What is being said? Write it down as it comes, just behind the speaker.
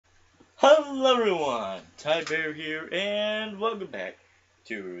Hello everyone, TyBear here, and welcome back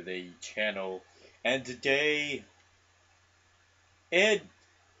to the channel. And today, it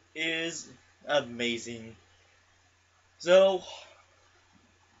is amazing. So,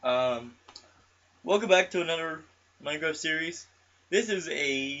 um, welcome back to another Minecraft series. This is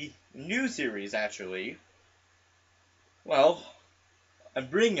a new series, actually. Well, I'm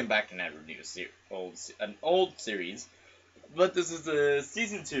bringing back another an old series, but this is the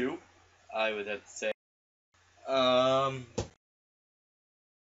season 2, I would have to say. Um,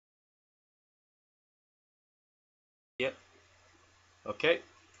 yep. Okay.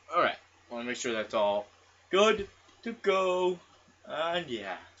 Alright. Want to make sure that's all good to go. And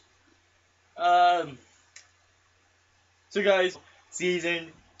yeah. Um. So guys,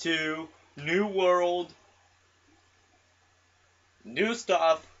 season 2, new world, new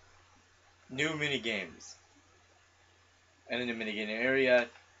stuff, new mini games, and in the minigame area,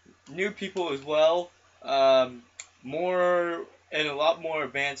 new people as well. Um. More and a lot more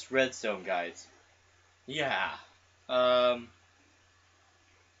advanced redstone, guys. Yeah. Um.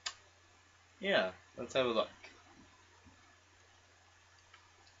 Yeah. Let's have a look.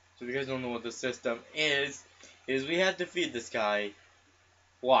 So if you guys don't know what the system is we have to feed this guy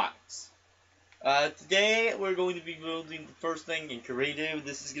blocks. Today we're going to be building the first thing in creative.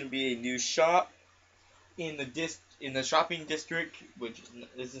 This is going to be a new shop in the shopping district, which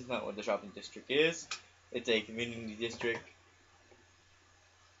this is not what the shopping district is. It's a community district.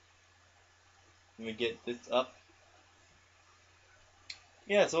 Let me get this up.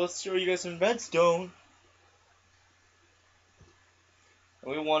 Yeah, so let's show you guys some redstone.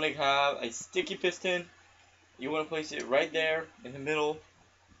 We want to have a sticky piston. You want to place it right there in the middle.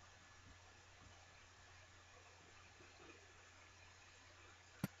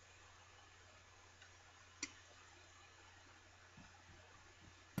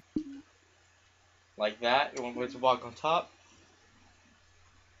 Like that. You want to place a block on top.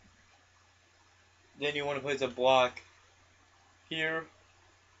 Then you want to place a block here.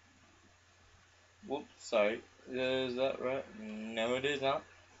 Whoops, sorry. Is that right? No, it is not.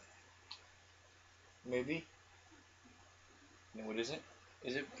 Maybe. No, it isn't.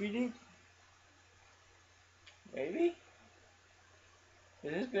 Is it pretty? Maybe?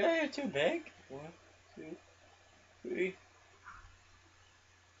 Is this big? Too big? 1, 2, 3.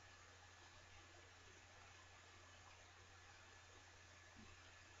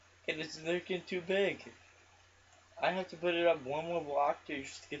 It is looking too big. I have to put it up one more block to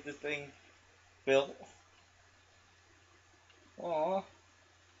just get this thing built. Aww.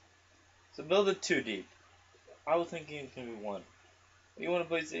 So build it 2 deep. I was thinking it's gonna be 1. You want to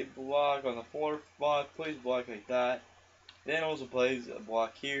place a block on the 4th block, place a block like that. Then also place a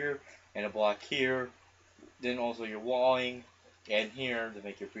block here and a block here. Then also your walling and here to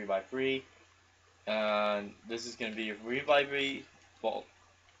make your 3x3. And this is gonna be a 3x3 vault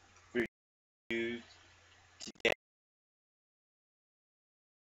for you to get.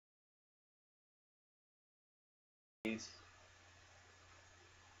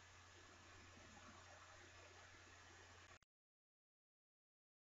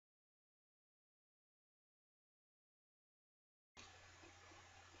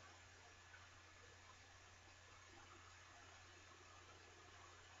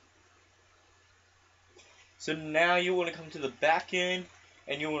 So now you want to come to the back end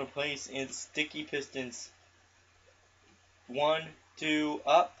and you want to place in sticky pistons 1, 2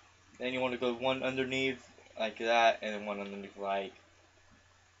 up. Then you want to go 1 underneath like that and then 1 underneath like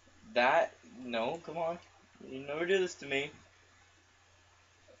that. No, come on. You never do this to me.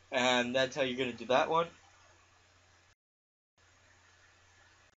 And that's how you're going to do that one.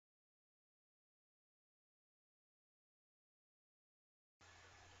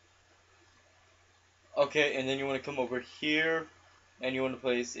 Okay, and then you want to come over here and you want to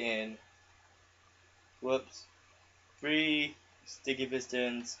place in, whoops, 3 sticky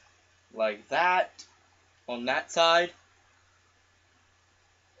pistons like that on that side.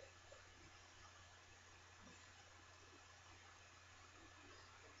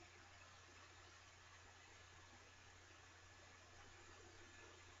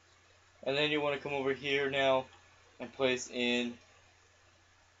 And then you want to come over here now and place in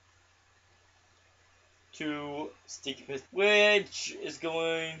 2 sticky pistons, which is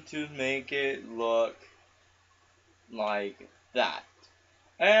going to make it look like that.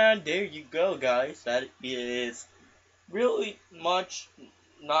 And there you go, guys. That is really much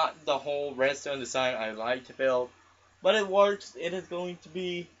not the whole redstone design I like to build, but it works. It is going to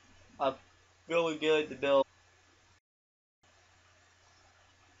be a really good to build.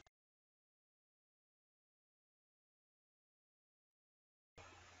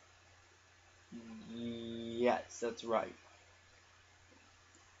 Yes, that's right.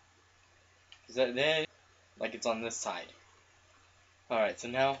 Then, like it's on this side. Alright, so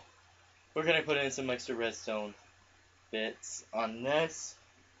now we're gonna put in some extra redstone bits on this.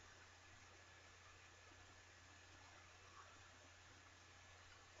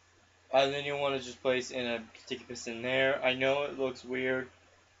 And then you want to just place in a sticky piston there. I know it looks weird,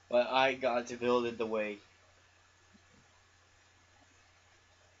 but I got to build it the way.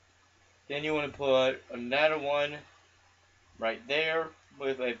 Then you want to put another one right there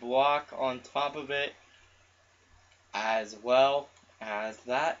with a block on top of it, as well as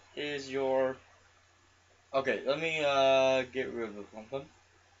that is your. Okay, let me get rid of the pumpkin.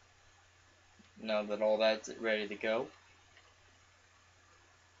 Now that all that's ready to go.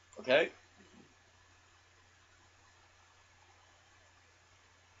 Okay,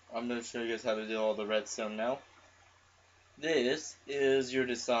 I'm going to show you guys how to do all the redstone now. This is your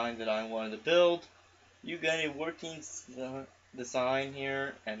design that I wanted to build. You get a working design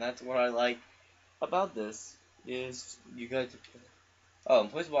here, and that's what I like about this, is you guys. Oh,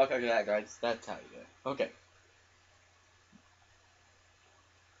 please walk over that, guys. That's how you do it. Okay.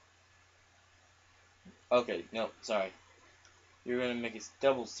 Okay, no, sorry. You're gonna make a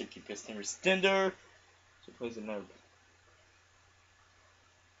double sticky piston extender. So place another.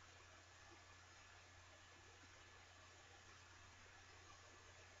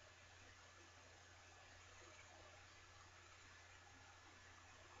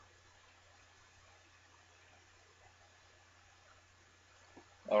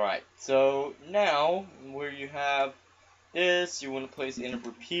 Alright, so now where you have this, you want to place in a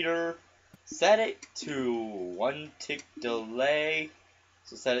repeater. Set it to 1 tick delay.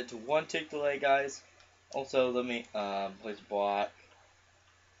 So set it to 1 tick delay, guys. Also, let me place a block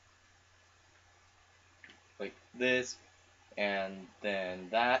like this, and then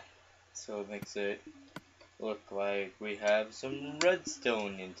that. So it makes it look like we have some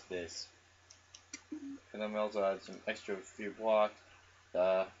redstone into this. And then we also add some extra few blocks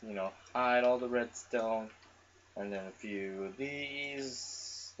to, hide all the redstone. And then a few of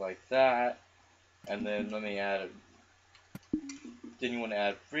these, like that. And then let me add, then you want to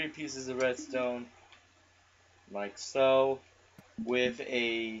add 3 pieces of redstone, like so, with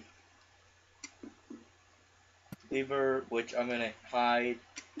a lever, which I'm going to hide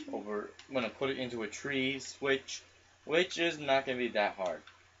over, I'm going to put it into a tree switch, which is not going to be that hard.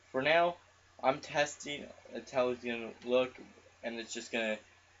 For now, I'm testing how it's going to look, and it's just going to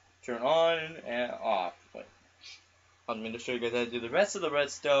turn on and off. But I'm going to show you guys how to do the rest of the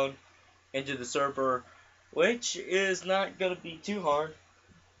redstone into the server, which is not going to be too hard.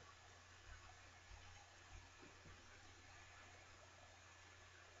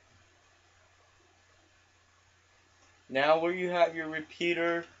 Now where you have your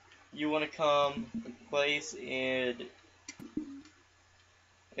repeater, you want to come and place in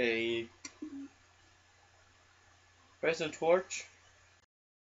a redstone torch.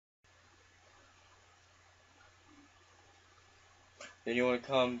 Then you want to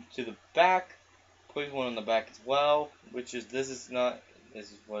come to the back, place one on the back as well, which is, this is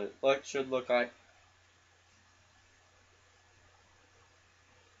what it should look like.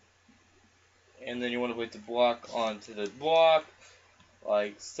 And then you want to place the block onto the block,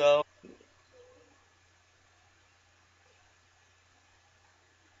 like so.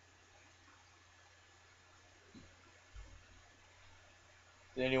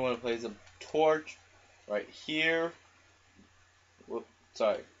 Then you want to place a torch right here. Whoop,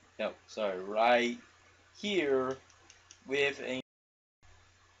 sorry. No, sorry, right here with a.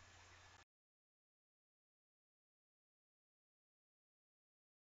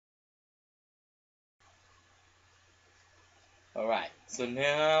 Alright, so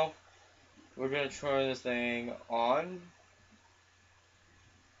now we're going to turn this thing on.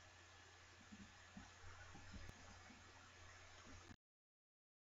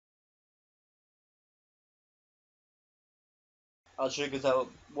 I'll show you guys how it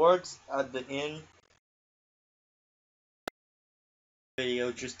works at the end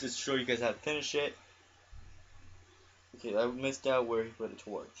video, just to show you guys how to finish it. Okay, I missed out where he put a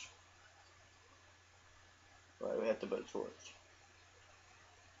torch. Right, we have to put a torch.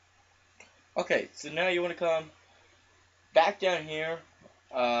 Okay, so now you want to come back down here,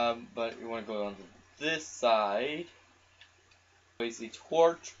 but you want to go on to this side. Place the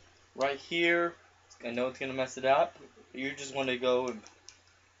torch right here. I know it's going to mess it up. You just want to go and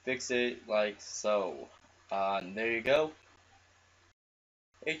fix it like so. And there you go.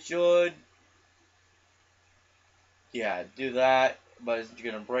 It should, yeah, do that, but it's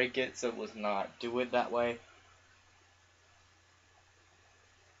going to break it, so let's not do it that way.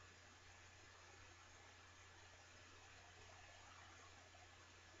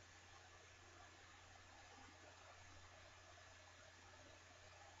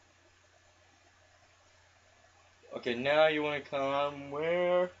 Okay, now you want to come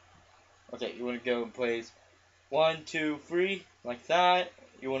where? Okay, you want to go and place 1, 2, 3, like that.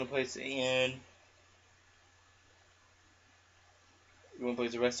 You want to place in. You want to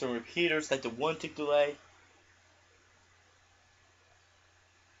place the redstone repeaters, like the 1 tick delay.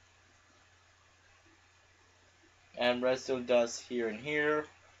 And redstone dust here and here.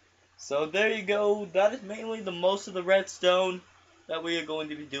 So there you go. That is mainly the most of the redstone that we are going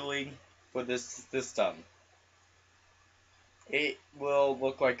to be doing for this time. It will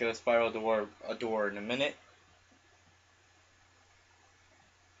look like a spiral door in a minute.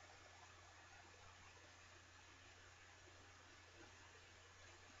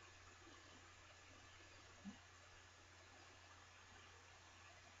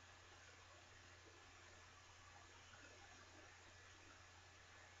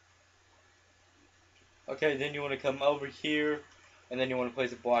 Okay, then you want to come over here, and then you want to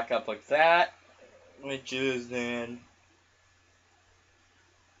place a block up like that, which is then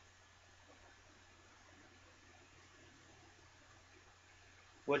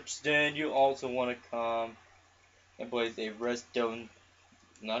you also want to come and place a redstone,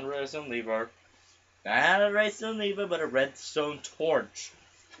 not a redstone lever, not a redstone lever, but a redstone torch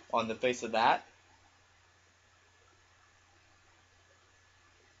on the face of that.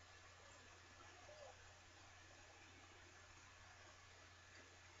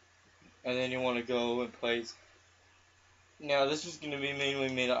 And then you want to go and place. Now this is going to be mainly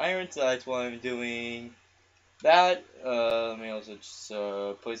made of iron, so that's why I'm doing that. Let me also just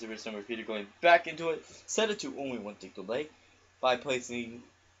place the redstone repeater going back into it. Set it to only 1 tick delay by placing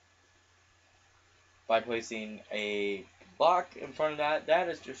a block in front of that. That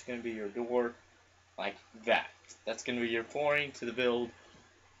is just going to be your door, like that. That's going to be your flooring to the build.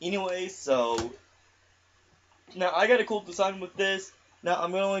 Anyway, so now I got a cool design with this. Now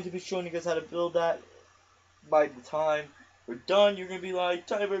I'm going to be showing you guys how to build that. By the time we're done, you're going to be like,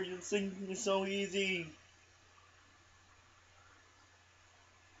 "TyBear, this thing is so easy."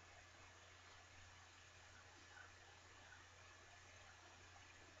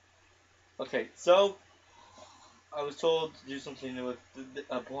 Okay, so I was told to do something with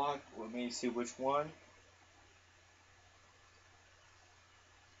a block. Let me see which one.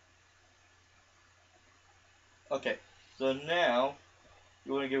 Okay, so now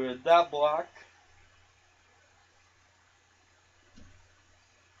you want to get rid of that block.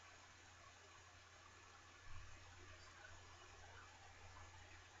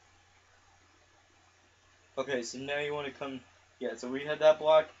 Okay, so now you want to come. Yeah, so we had that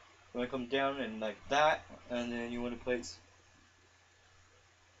block. You want to come down and like that, and then you want to place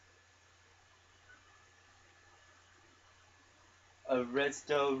a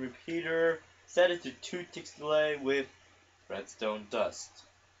redstone repeater. Set it to 2 ticks delay with redstone dust.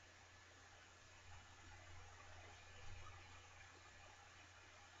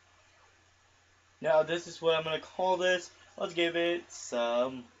 Now this is what I'm gonna call this. Let's give it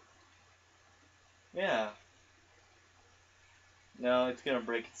some. Yeah. No, it's gonna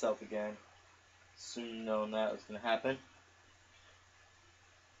break itself again. Soon knowing that was gonna happen.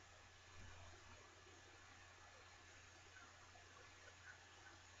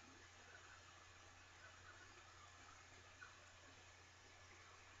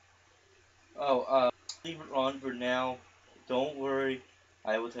 Oh, leave it on for now. Don't worry.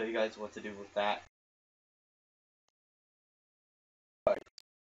 I will tell you guys what to do with that. Right.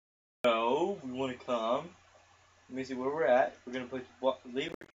 So, we want to come. Let me see where we're at. We're going to put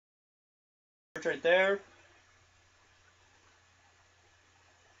lever right there.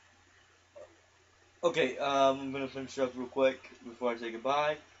 Okay, I'm going to finish up real quick before I say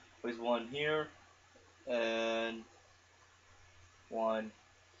goodbye. Place one here. And one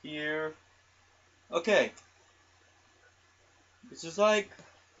here. Okay. This is like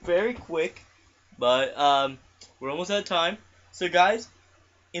very quick. But, we're almost out of time. So, guys,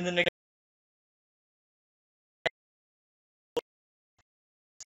 in the next